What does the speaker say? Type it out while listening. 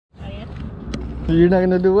You're not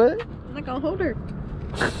gonna do it? I'm not gonna hold her.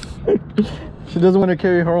 She doesn't want to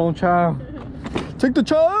carry her own child. Take the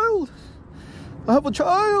child! I have a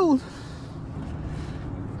child!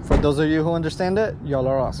 For those of you who understand that, y'all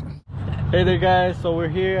are awesome. Hey there guys, so we're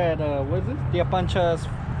here at, what is this? Tia Pancha's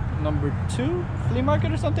number 2 flea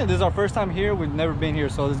market or something. This is our first time here. We've never been here,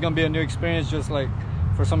 so this is gonna be a new experience, just like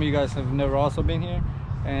for some of you guys have never also been here.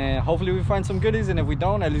 And hopefully we find some goodies, and if we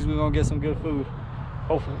don't, at least we're gonna get some good food.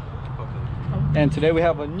 Hopefully. And today we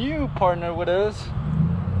have a new partner with us.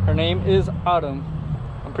 Her name is Autumn.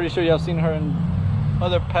 I'm pretty sure y'all seen her in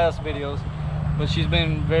other past videos, but she's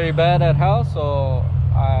been very bad at house, so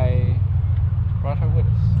I brought her with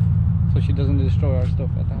us so she doesn't destroy our stuff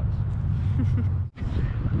at the house.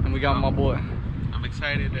 And we got my boy. I'm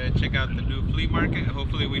excited to check out the new flea market.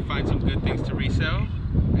 Hopefully we find some good things to resell,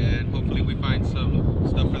 and hopefully we find some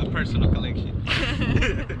stuff for the personal collection.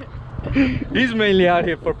 He's mainly out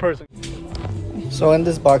here for person. So in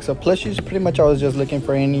this box of plushies, pretty much I was just looking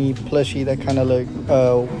for any plushie that kind of look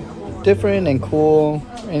different and cool.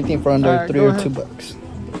 Anything for under 3 or 2 bucks.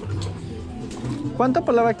 ¿Cuánto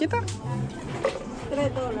por la vaquita?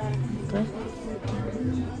 $3. Okay.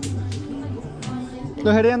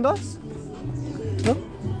 ¿Los serían 2? ¿No?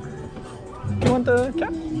 ¿You want the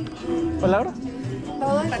cap? ¿Palabra?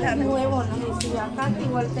 Todo es nuevo, ¿no? Si acá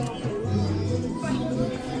igual tengo que...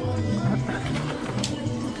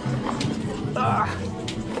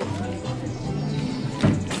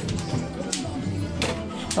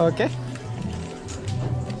 Okay.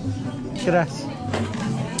 Gracias.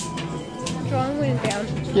 Drawing went down.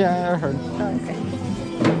 Yeah, I heard. Oh, okay.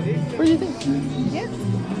 What do you think? Yeah.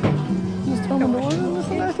 Just throw them in the water. It's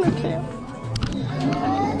a nice little camp.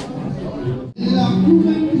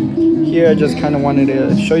 Here I just kind of wanted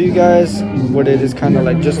to show you guys what it is kind of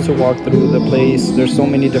like, just to walk through the place. There's so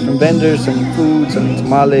many different vendors, some food, some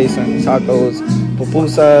tamales, some tacos,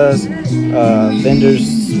 pupusas, vendors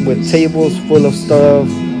with tables full of stuff.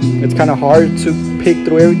 It's kind of hard to pick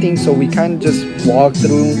through everything, so we kind of just walk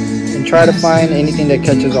through and try to find anything that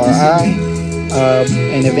catches our eye.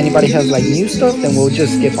 And if anybody has like new stuff, then we'll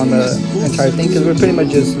just skip on the entire thing, because we're pretty much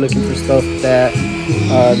just looking for stuff that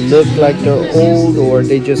look like they're old, or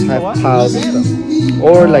they just have piles of stuff,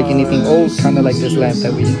 or like anything old, kind of like this lamp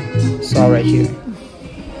that we saw right here.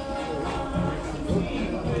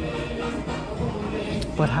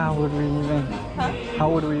 But how would we even? How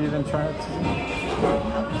would we even try it?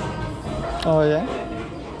 Oh yeah.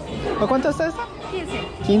 ¿A cuánto está esta? 15.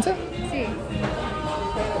 15? Sí.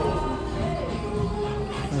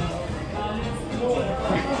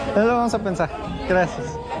 Eso vamos a pensar.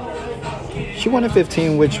 Gracias. She wanted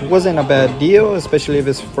 15, which wasn't a bad deal, especially if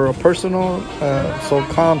it's for a personal. So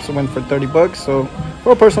comps went for 30 bucks. So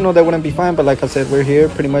for a personal, that wouldn't be fine. But like I said, we're here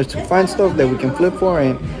pretty much to find stuff that we can flip for,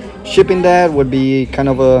 and shipping that would be kind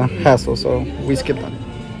of a hassle. So we skipped on it.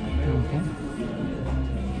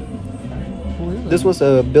 This was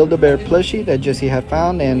a Build-A-Bear plushie that Jesse had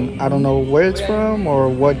found, and I don't know where it's from or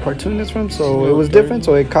what cartoon it's from, so it was different,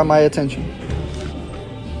 so it caught my attention.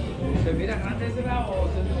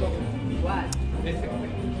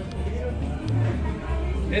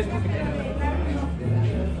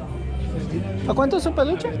 ¿A cuánto es su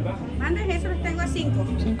peluche? Mandes eso, los tengo a 5.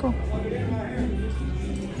 5.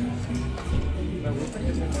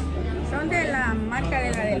 Son de la marca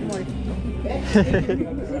de la del mall.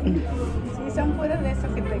 Sí, son puros de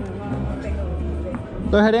esos que tengo.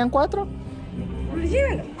 ¿Los serían 4?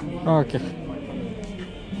 Llévalo. Ok.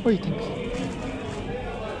 Uy, thanks.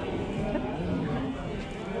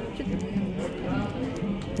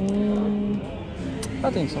 I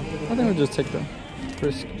think so. I think we'll just take the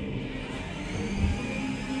risk.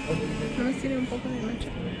 ¿No nos tiene un poco de mancha?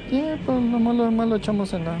 Yeah, pues nomás lo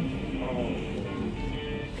echamos en la...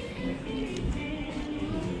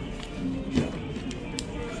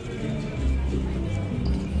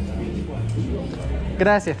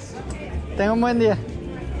 Gracias. Tenga un buen día.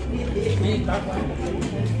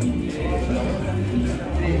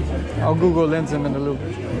 I'll Google lens him in the loop.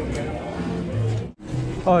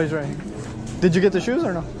 Oh, he's right here. Did you get the shoes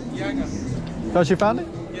or no? Yeah, I got it. Oh, she found it?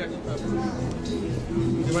 Yeah, I found it.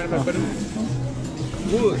 You mind if I put it?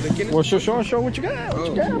 Ooh, the kid. Well, show what you got. What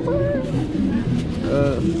you got, bro?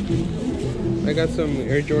 I got some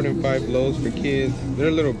Air Jordan 5 lows for kids. They're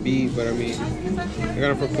a little beat, but I mean, I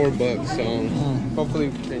got them for $4, so hopefully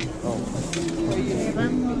we can. Oh.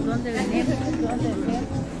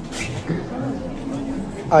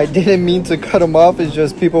 I didn't mean to cut them off. It's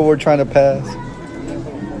just people were trying to pass.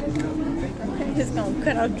 I'm just gonna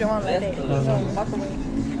cut out John like that. Walk away.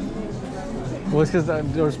 Well, it's because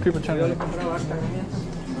there was people trying to...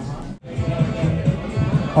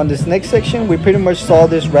 on this next section, we pretty much saw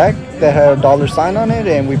this rack that had a dollar sign on it,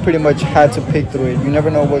 and we pretty much had to pick through it. You never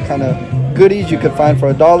know what kind of goodies you could find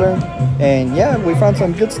for $1, and yeah, we found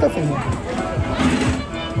some good stuff in here.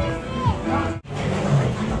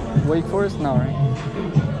 Wake Forest? No, right?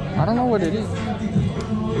 I don't know what it is.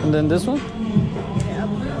 And then this one? Yeah,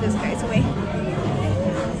 this guy's away.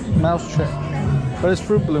 Mouse trap. But it's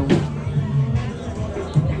Fruit Bloom.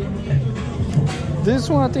 This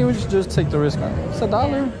one, I think we should just take the risk on. It's $1. I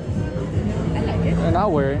like it. And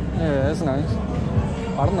I'll wear it. Yeah, it's nice.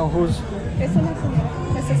 I don't know who's... It's a nice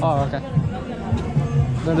one. This is Oh, okay.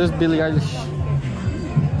 Then there's Billie Eilish.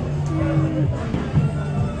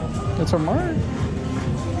 It's her mark.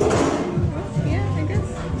 yeah, I guess.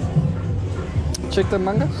 Check the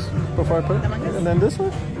mangas before I put it. The mangas? And then this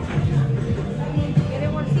one. ¿Quiere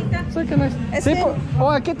bolsita? Sí, que nice. Sí,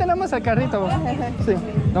 oh, aquí tenemos el carrito. Sí.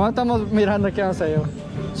 Nomás estamos mirando qué vamos a llevar.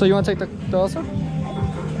 So you want to take the also?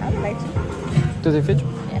 I would like to. Does it fit you?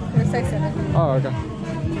 Yeah, they're size 7. Oh, okay.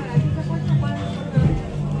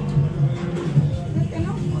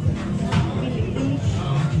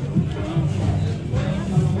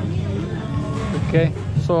 Okay,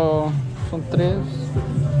 so son 3.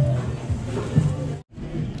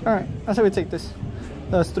 Alright, I say we take this.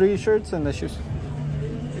 That's 3 shirts and the shoes.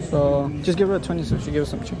 So just give her a 20 so she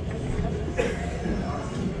gives us some cheap.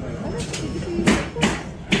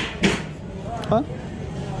 ¿Ah?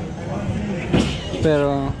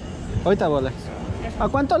 Pero ahorita bolas. ¿A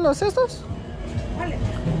cuánto los estos? Vale.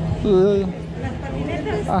 L- Las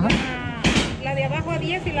patinetas. Ajá. La de abajo a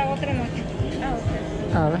 10 y la otra en 8. Ah,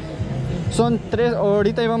 ok. A ver. Son 3,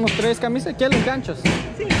 ahorita llevamos 3 camisas. ¿Qué los ganchos?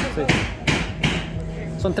 Sí, Sí.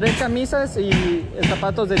 Son 3 camisas y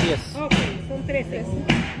zapatos de 10. ok, son 13.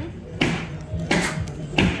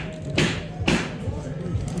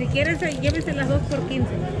 Si quieres, llévese las 2 por 15.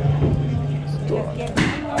 Si las quieres.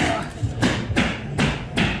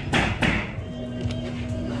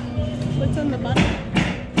 What's on the bottom?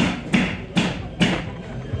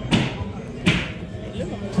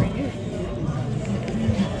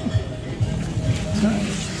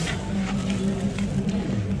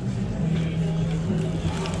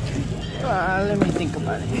 Let me think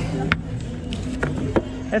about it.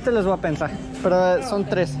 Este les voy a pensar, pero son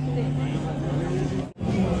 3.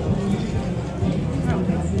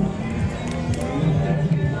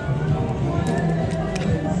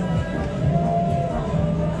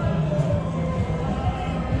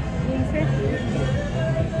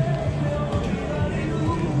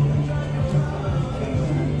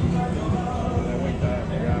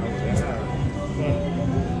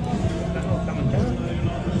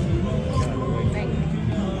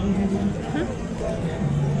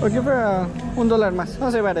 I'll give her $1 más.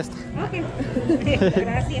 Vamos a llevar esta. Ok,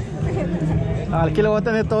 gracias. Aquí lo voy a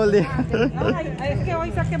tener todo el día. No, es que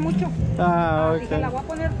hoy saqué mucho. Ah, Dije, la ok. voy a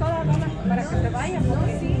poner toda ¿no? para que se vaya,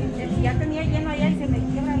 porque ya tenía lleno allá y se me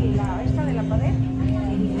quiebra esta de la pared.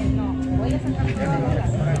 Y dije, no, voy a sacar toda ahora.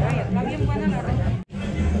 Vaya, está bien buena la ropa.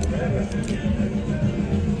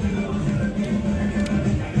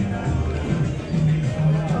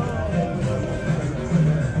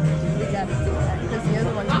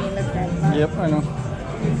 Yep, I know.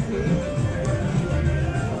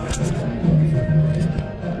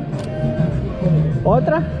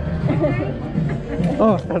 ¿Otra?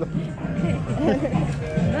 Oh, perdón.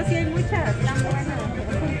 No, sí hay muchas, están buenas.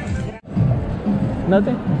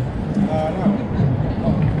 ¿Nothing? No.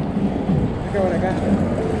 Hay que por acá.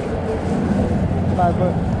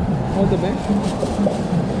 Hold the bag.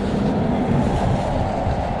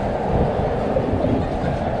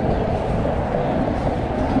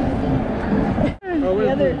 Oh,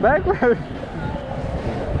 other- Backward.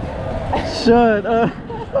 Shut up.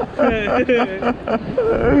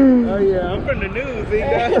 Oh yeah, I'm from the news.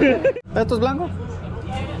 ¿Estos blancos?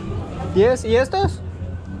 10. ¿Y estos?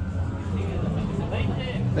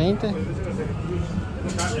 20.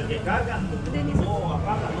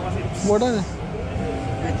 Órale.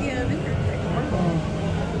 Aquí adentro.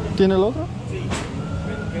 ¿Tiene el otro?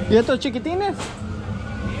 ¿Y estos chiquitines?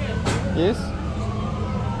 Yes.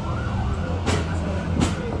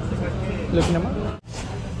 ¿Le más?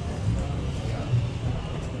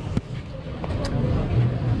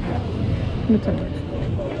 I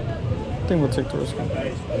think we'll take the risk.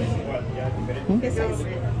 ¿Qué size?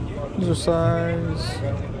 These are size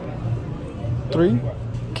 3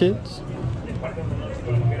 kids.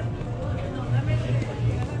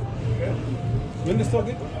 ¿Dónde está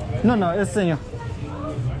aquí? No, ese señor.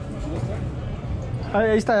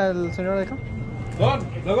 Ahí está el señor de acá. Don,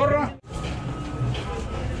 la gorra.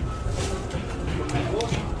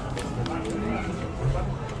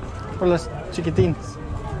 Por los chiquitines.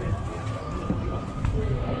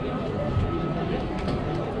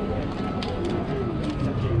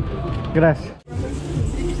 Gracias.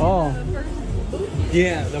 Oh.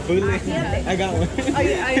 Yeah, the bootleg. I got one.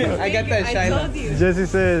 I got that Shiloh. Jesse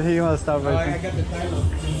said he wants to stop right I got the Shiloh.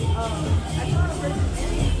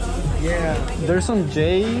 Yeah. There's some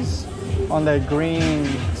J's on that green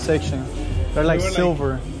section. They're like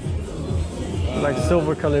silver. Like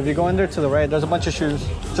silver color. If you go in there to the right, there's a bunch of shoes.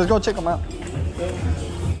 Just go check them out.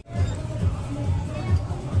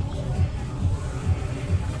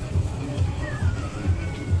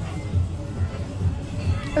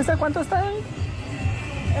 ¿Ese cuánto está?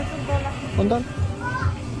 Es $1. $1.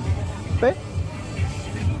 ¿Ve?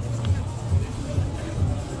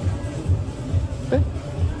 ¿Ve?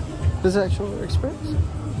 This is actual express.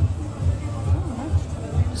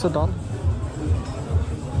 It's $1.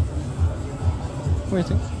 What do you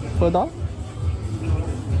think? For $1?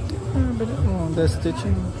 Oh, the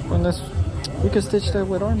stitching. Unless we could stitch that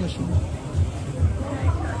with our machine.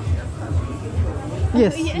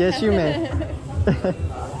 Yes, yes, you may.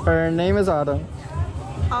 Her name is Autumn.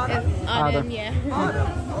 Autumn, yeah.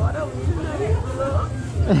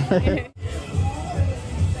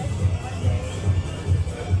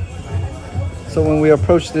 So when we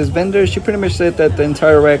approached this vendor, she pretty much said that the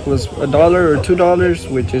entire rack was $1 or $2,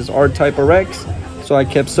 which is our type of racks. So I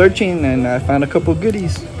kept searching and I found a couple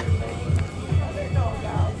goodies.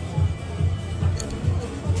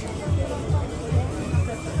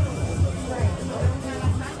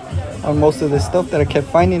 On most of the stuff that I kept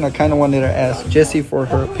finding, I kind of wanted to ask Jessie for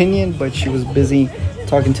her opinion, but she was busy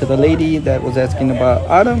talking to the lady that was asking about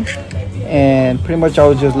Autumn. And pretty much I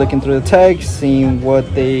was just looking through the tags, seeing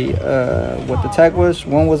what the tag was.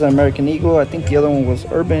 One was American Eagle. I think the other one was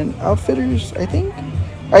Urban Outfitters. I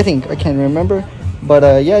can't remember.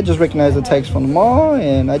 But yeah, I just recognized the tags from the mall,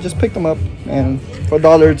 and I just picked them up. And for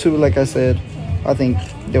 $1 or $2, like I said, I think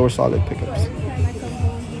they were solid pickups.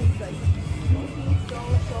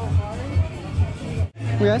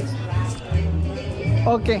 Yes.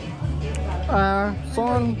 Okay.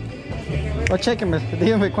 Son. O chequenme,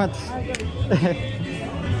 díganme cuántos.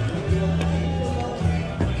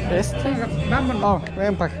 Vámonos. Oh,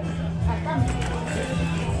 ven para acá.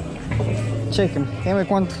 Chequenme, díganme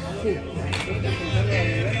cuántos.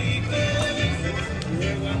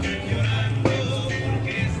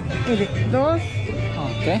 Mire, 2.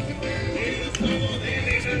 Ok.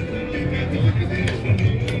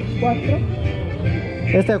 4.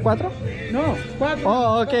 ¿Este es 4? No, 4.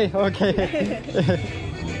 Oh, ok, ok.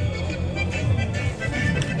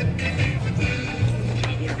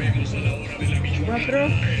 4,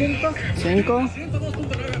 5. 5.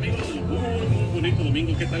 Bonito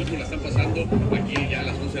domingo, ¿qué tal? ¿Cómo la están pasando? Aquí ya a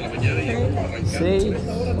las 11 de la mañana y ya vamos a arrancar. 6.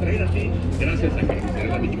 Esta hora traer así, gracias a Carnicería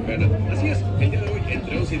La Michoacana. Así es, el día de hoy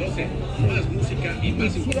entre 11 y 12, más música y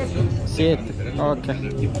más información. 7. Ok.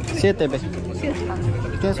 7 B.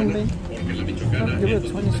 ¿Tienes un 20? Porque La Michoacana Yo veo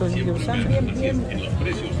 20, soy yo. También bien. en los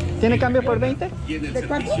precios ¿Tiene cambio por 20? y en el ¿De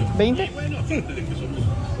cuánto? servicio. ¿20? Bueno, aparte de que somos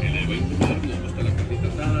en el 20 nos gusta la carnita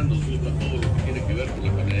asada, nos gusta todo lo que tiene que ver con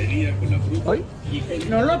la panadería, con la fruta ¿Hoy? y con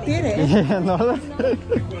No lo tire, ¿eh? No. No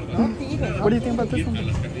tire. What do you think about this one? a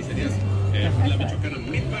las carnicerías La Michoacana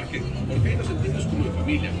Meat Market, porque ahí nos sentimos como de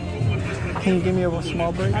familia, como en nuestra Can you give me a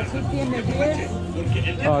small break? Aquí tiene 10. porque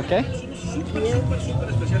el día Ok. súper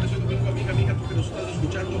especiales. Hoy domingo, amiga, tú que nos estás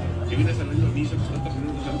escuchando, que vienes a la misma misa, que están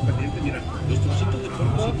terminando de salud pendiente, mira, los trocitos de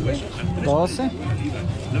pollo sin hueso a 3 12.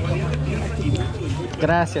 la variedad de pierna y hueso de pollo.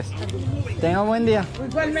 Gracias. Tenga buen día.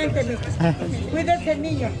 Igualmente, mijo. Cuídese,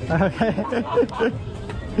 niño. Okay.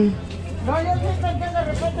 No, yo siempre que de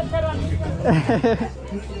repente, pero a mí.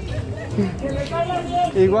 Que le vaya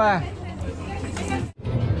bien. Igual.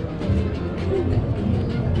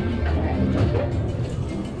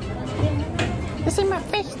 This is my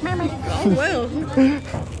face, mama. Oh, well.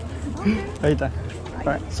 Ahí está.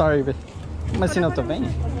 Alright, sorry, but mas si no te ven.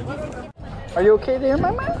 Are you okay there,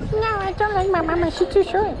 mama? No, I don't like my mama. She's too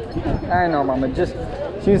short. I know, mama. Just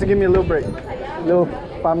she needs to give me a little break, a little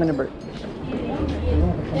 5-minute break.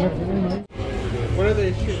 What are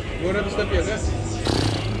the stuff you got?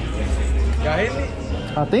 Y'all hit me?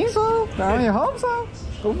 I think so. I mean, hope so.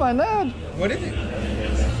 We'll find out. What is it?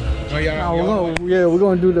 Oh, We're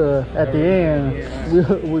gonna do the at the end.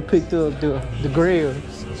 We picked up the grills.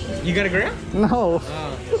 You got a grill? No.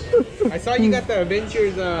 I saw you got the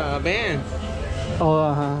Adventures van.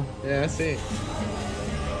 Oh, Yeah, that's it.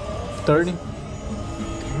 30.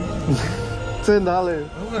 $10. I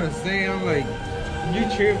was gonna say, I'm like, you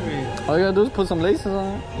tripping. All you gotta do is put some laces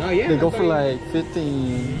on it. No, yeah. They go I for thought like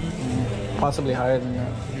 50, possibly higher than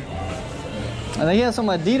that. And then he had some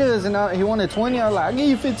Adidas and he wanted 20. I was like, I'll give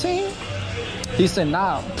you 15. He said,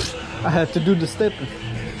 nah. I had to do the stepping.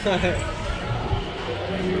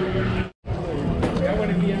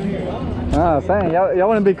 Ah, saying y'all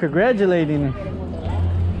want to be congratulating me.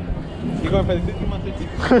 You going for the 50 months?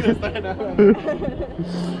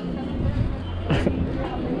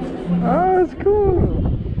 Oh, it's cool.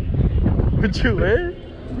 Would you wear it?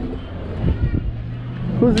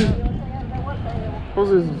 Who's this? Who's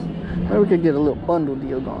this? Maybe we could get a little bundle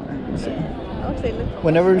deal going. Let's see.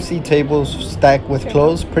 Whenever we see tables stacked with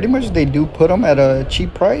clothes, pretty much they do put them at a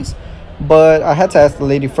cheap price. But I had to ask the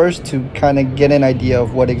lady first to kind of get an idea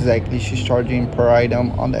of what exactly she's charging per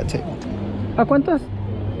item on that table. ¿A cuántos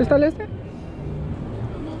está el este?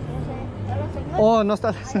 Oh, no está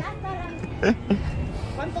el este.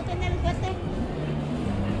 ¿Cuánto tiene el juguete?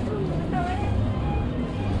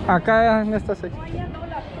 Acá en esta sección.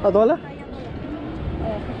 ¿A dólar?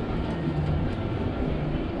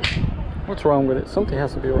 What's wrong with it? Something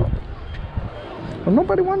has to be wrong. Well,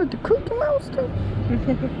 nobody wanted to cook the mouse too.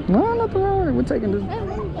 No, nothing wrong with it. We're taking this.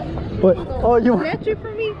 What? Oh, you want That's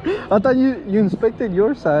for me. I thought you inspected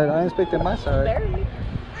your side. I inspected my side. Barely.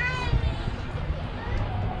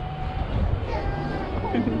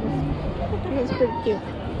 It's pretty cute.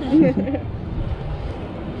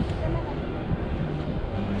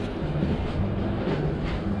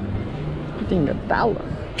 I think $1.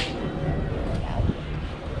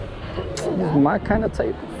 This is my kind of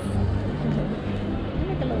table.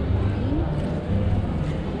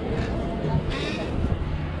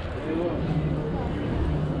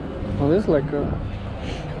 Oh, this is like a...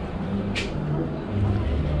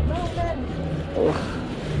 Oh.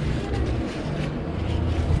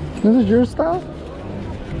 This is your style?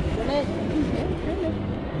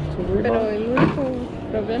 Pero el único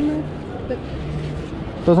problema.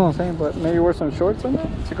 That's what I'm saying, but maybe wear some shorts on that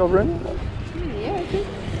to go running? Yeah, I think.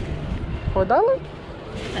 For $1?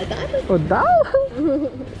 $1? For $1?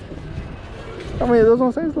 I mean, that's what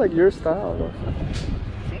I'm saying, it's like your style though.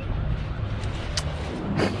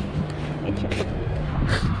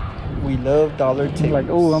 We love dollar tables. Like,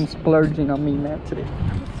 oh, I'm splurging on me, man, today.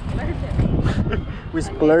 We're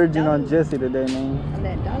splurging on Jesse today, man. On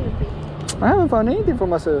that dollar bill. I haven't found anything for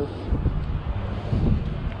myself.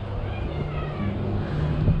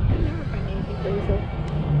 I never find anything for yourself.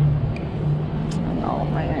 Oh,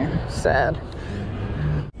 man. Sad.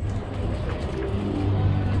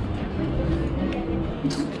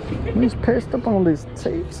 I'm just pissed up on these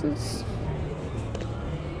tapes.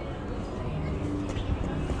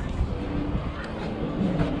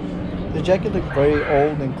 The jacket looked very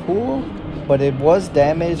old and cool, but it was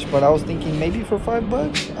damaged. But I was thinking maybe for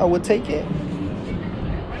 $5 I would take it.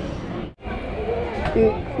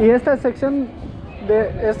 ¿Y esta sección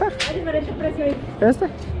de esta? Hay diferente precio ahí. ¿Este?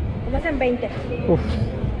 Como hacen 20. Uf.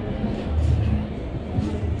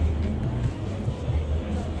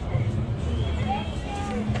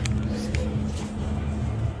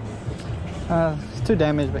 It's too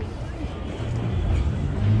damaged, babe.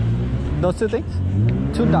 Those two things?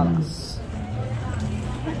 $2.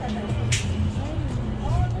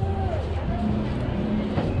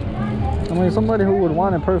 I mean, somebody who would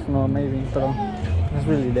want it personal, maybe, but it's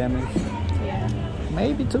really damaged. Yeah.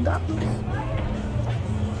 Maybe $2.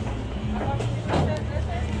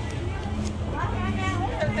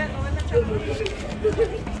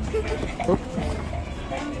 Oh.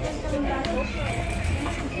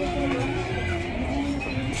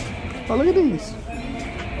 Oh, look at these.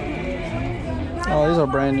 Oh, these are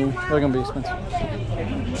brand new. They're gonna be expensive.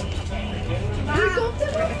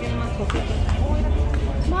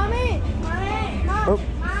 Oh.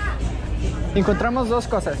 Encontramos dos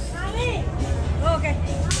cosas. Okay.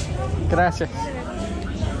 Gracias.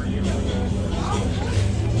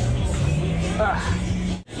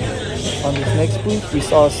 On this next booth, we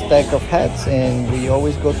saw a stack of hats, and we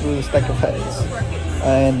always go through the stack of hats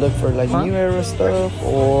and look for like new era stuff,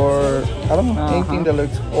 or I don't know, anything that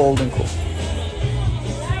looks old and cool.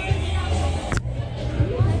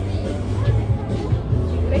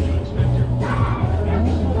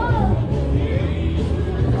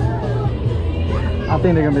 I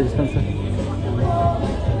think they're gonna be expensive.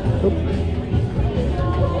 Oop.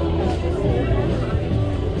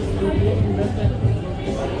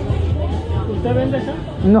 ¿Usted vende eso?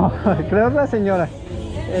 No, creo que la señora.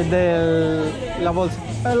 De la bolsa.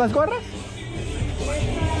 ¿Las gorras?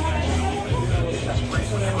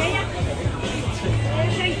 Aquella.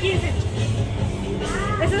 Es en 15.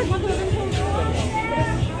 ¿Ese es cuánto lo venden?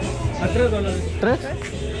 A $3. ¿Tres?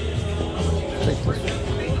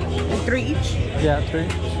 $3 each? Yeah, 3.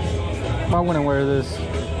 I wouldn't wear this.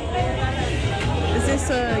 Is this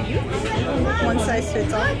you? One size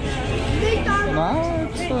fits all? No,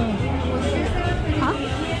 it's Huh?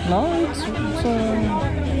 no, it's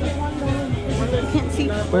I can't Sí.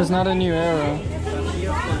 But it's not a new era.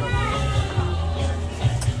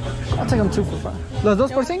 I'll take them 2 for 5. ¿Los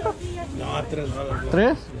 2 por 5? No, $3.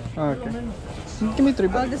 3? Okay. Give me 3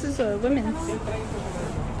 Oh, bucks. this is a women's.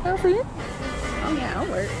 Oh, for you? Oh yeah, I'll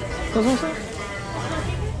work. Those ones?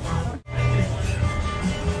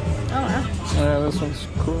 Oh wow, Yeah, this one's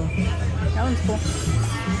cool. that one's cool.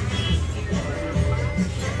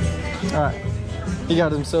 Alright. He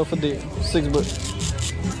got himself a deal. 6 bucks.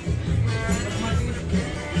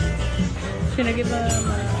 Should I give him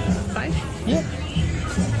 5? Yeah.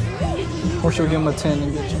 Or should we give him a 10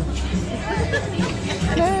 and get change?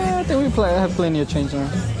 Yeah, I think I have plenty of change now.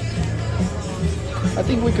 I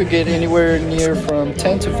think we could get anywhere near from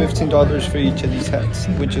 $10 to $15 for each of these hats,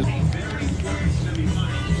 which is...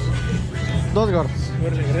 Dos gorras.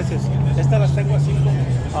 Bueno, regreses. Estas las tengo a 5.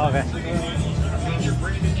 Okay.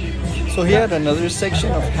 So he had another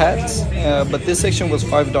section of hats, but this section was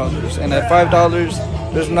 $5. And at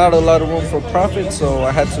 $5, there's not a lot of room for profit, so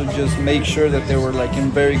I had to just make sure that they were like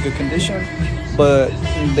in very good condition, but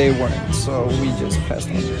they weren't, so we just passed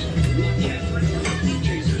on.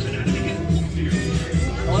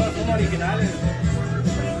 Todas son originales.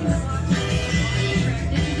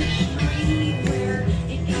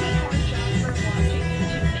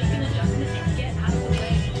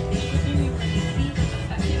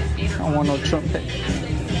 I want no trumpet.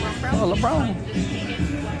 Oh, LeBron.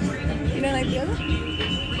 You don't like the other?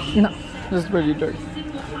 No, this is pretty dirty.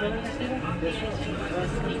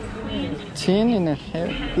 10 and a half.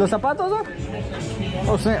 ¿Los zapatos, no?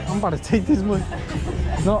 Oh, snap, I'm about to take this one.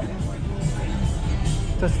 No.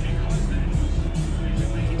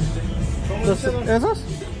 ¿Esos?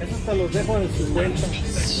 Esos te los dejo en 50.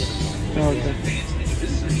 Okay.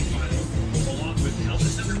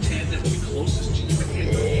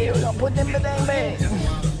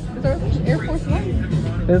 Air Force One.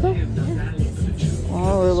 ¿Eso?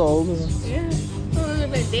 Oh, they're the old ones. Yeah. Oh, those are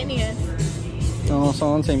like Daniel. No, son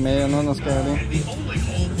 11 y medio, no nos quedaría.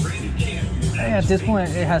 Hey, at this point,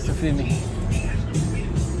 it has to fit me.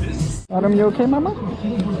 Adam, you okay, mama?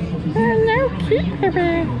 No, baby.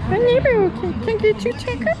 I'm never okay. Can I get you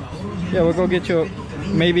taco? Yeah, we'll go get you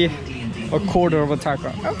maybe a quarter of a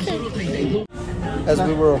taco. Okay. As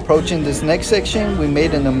we were approaching this next section, we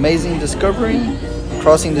made an amazing discovery.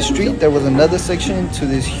 Crossing the street, there was another section to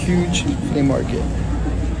this huge flea market.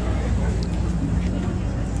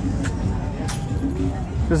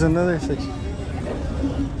 There's another section.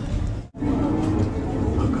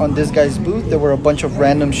 On this guy's booth, there were a bunch of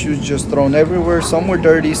random shoes just thrown everywhere. Some were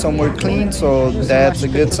dirty, some were clean, so that's a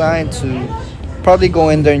good sign to probably go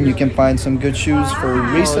in there and you can find some good shoes for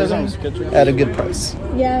reselling at a good price.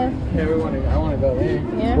 Yeah. I want to go there.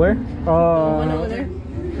 Yeah. Where? One over there.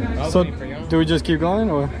 So do we just keep going,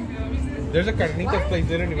 or? There's a carnitas place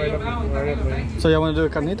there right up. So you want to do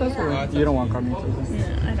carnitas, or you don't want carnitas?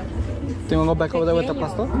 No, I don't. Do you want to go back over there with the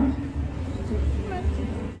pastor?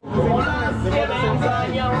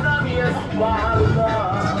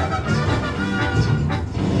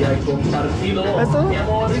 ¿Esto?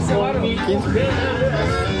 15.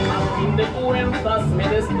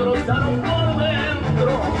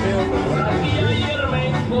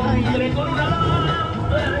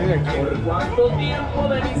 Por cuánto tiempo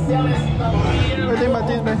de mí se han estado riendo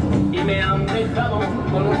y me han dejado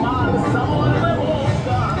con un mal sabor de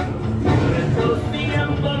boca,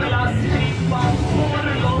 retorciéndome las tripas por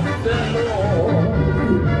los celos.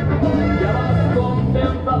 Ya vas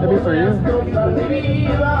contenta por destrozar mi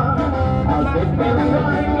vida.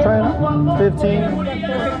 Try it out. 15.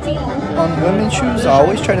 On women's shoes, I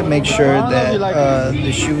always try to make sure that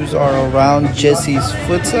the shoes are around Jessie's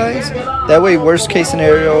foot size. That way, worst case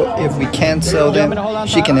scenario, if we can't sell them,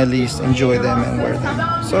 she can at least enjoy them and wear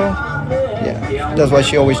them. So, yeah, that's why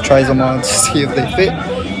she always tries them on to see if they fit.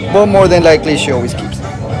 But more than likely, she always keeps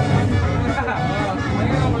them.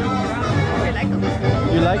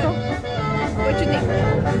 You like them? What you think?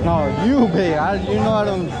 No, you, babe. You know I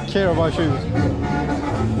don't care about shoes.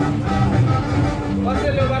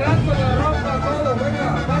 Pásale barato la ropa, todo, venga,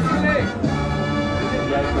 pásale.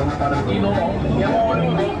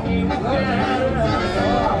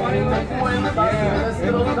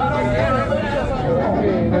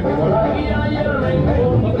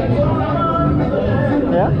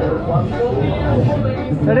 ¿Ya?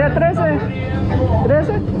 ¿Sería 13?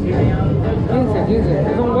 ¿13?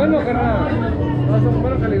 15. Son buenos, carnal. No son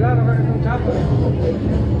buena calidad, no que son chapas.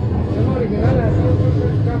 Son originales, así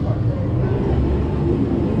son chapas.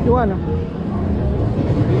 Y bueno.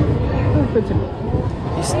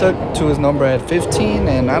 He stuck to his number at 15,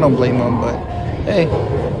 and I don't blame him, but hey,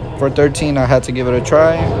 for 13 I had to give it a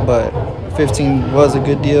try, but $15 was a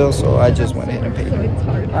good deal, so I just went ahead and paid it. It's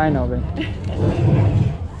hard. I know, babe.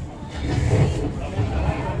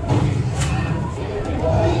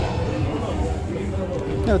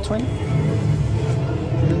 No, 20.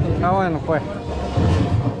 Ah, bueno, pues.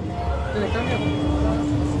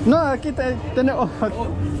 No, aquí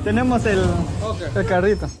tenemos el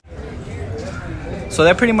carrito. So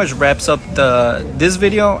that pretty much wraps up this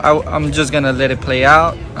video. I'm just gonna let it play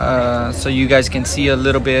out so you guys can see a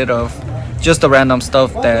little bit of just the random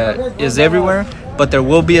stuff that is everywhere. But there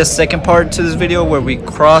will be a second part to this video where we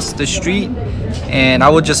cross the street, and I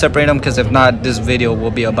will just separate them, because if not, this video will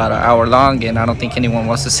be about an hour long, and I don't think anyone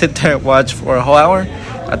wants to sit there and watch for a whole hour.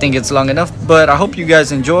 I think it's long enough, but I hope you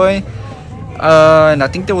guys enjoy. And I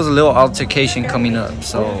think there was a little altercation coming up,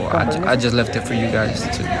 so I just left it for you guys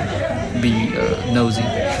to be nosy,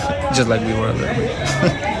 just like we were a little bit.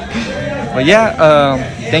 But yeah,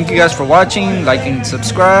 thank you guys for watching, like and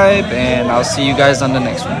subscribe, and I'll see you guys on the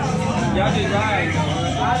next one.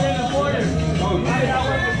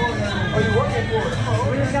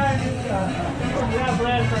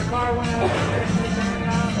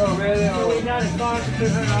 Oh, really? Oh, we got a car for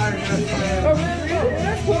 $200. Oh, really?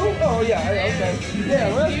 That's cool. Oh, yeah, okay. Yeah,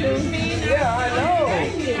 well, that's cool. Yeah, I know.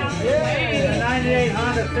 Yeah. 98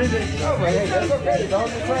 Honda Civic. Oh, well, hey, that's okay. It's on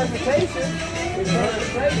the transportation. Yeah.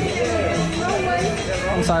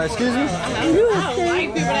 I'm sorry, excuse me? I don't like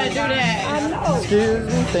people that do that. I know. Excuse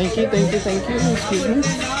me. Thank you, thank you, thank you. Excuse me.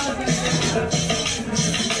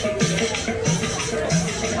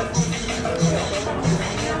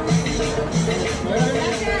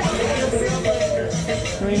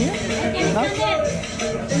 Right here? No?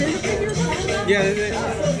 Yeah,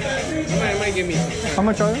 might give me. How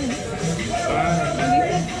much are they?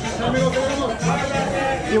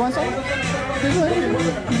 You want some? This way?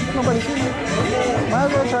 Nobody's here. Might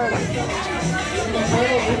as well try it.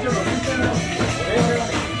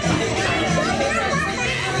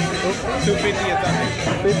 250 at that.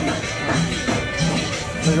 50?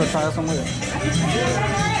 Let's go try some with it.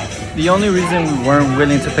 The only reason we weren't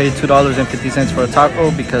willing to pay $2.50 for a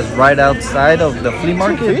taco, because right outside of the flea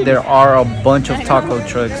market there are a bunch of taco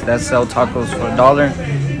trucks that sell tacos for $1,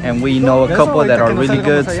 and we know a couple that are really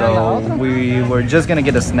good, so we were just gonna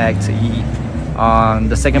get a snack to eat. On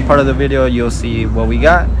the second part of the video you'll see what we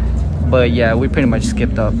got, but yeah, we pretty much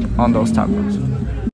skipped up on those tacos.